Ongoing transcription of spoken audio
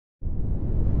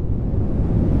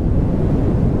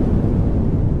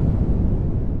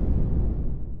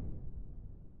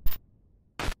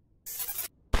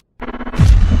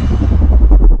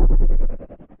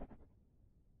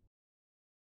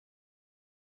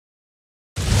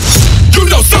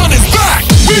know sun is back.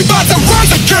 We about to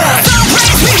rise again. Sun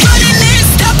rays, we running it.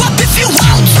 Step up if you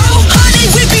want to. Honey,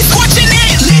 we be scorching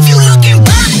it. Leave you looking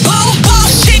burnt.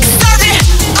 Boss chicks serving.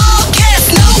 All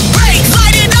gas, no brakes.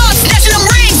 Light it up, snatching them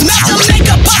rings. Melt the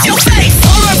makeup off your face.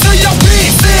 All up to your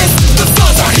pieces. The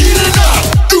suns are heating up.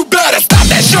 You better stop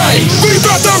that shade. We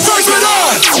about to rise with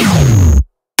us.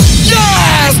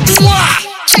 Yes! Mwah!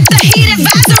 Check the heat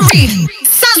advisory.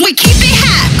 Suns, we keep it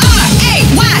hot.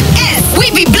 R-A-Y-S.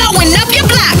 We be blowing up your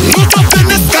block. Look up in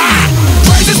the sky.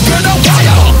 Praise has been a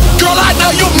while. Girl, I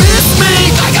know you miss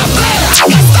me. I got flair, I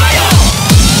got style.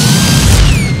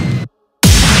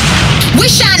 We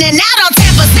shining out on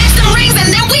Tampa. Snatch them rings and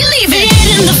then we leaving.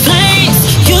 In the flames,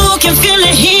 you can feel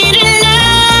it heating up.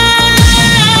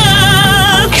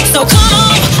 So come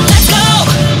on, let's go.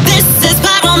 This is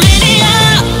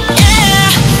Pyromania. Yeah,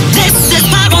 this is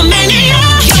Pyromania.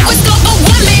 Yo, it's over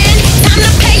women. Time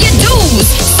to pay your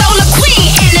dues. Solar queen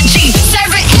energy.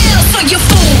 Serving L for your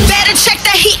food. Better check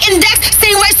the heat index.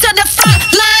 Stingrays to the front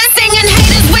line. Singing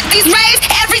haters with these rays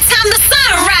every time the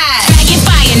sun rise. Dragging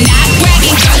fire, not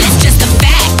bragging, girl, it's just a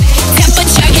fact.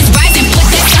 Temperature is rising, put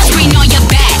that sunscreen on your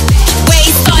back.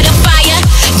 Waves start a fire,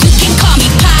 you can call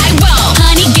me Pyro.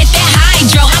 Honey, get that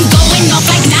hydro, I'm going off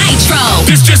like nitro.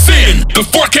 This just in. The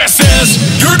forecast says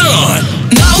you're done.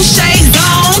 No shades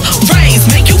on, rays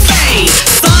make you fade.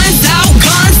 Sun's out,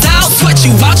 guns out, sweat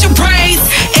you out your braids.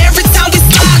 Every time we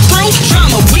slide through,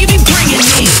 drama we be bringing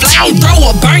it. Flame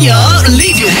thrower, burn you up,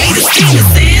 leave you haters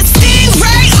feeling.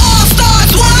 Stingray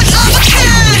Allstars, one of a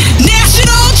kind.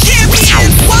 National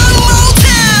champions, one more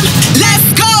time. Let's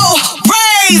go,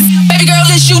 rays. Baby girl,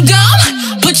 is you dumb?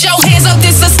 Put your hands up,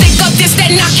 this a stick up, this that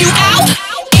knock you out.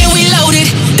 And we loaded,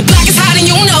 the block is hot and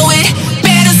you know it.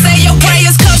 Better say your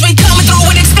prayers, cause we coming through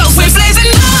with explosives. We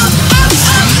blazing up, up,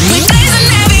 up. We blazing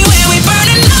everywhere, we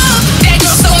burning up. That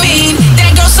girl so mean,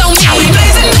 that girl so mean. We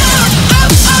blazing up,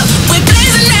 up, up. We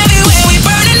blazing everywhere, we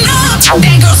burning up.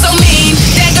 That girl so mean,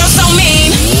 that girl so mean.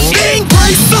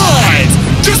 Stingray signs.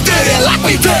 Just did it like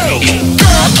we do.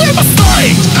 Girl, keep a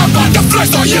straight. I'm about to flex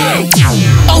on you.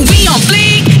 Oh, we on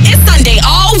fleek, it's Sunday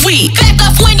all week. Back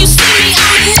up when you see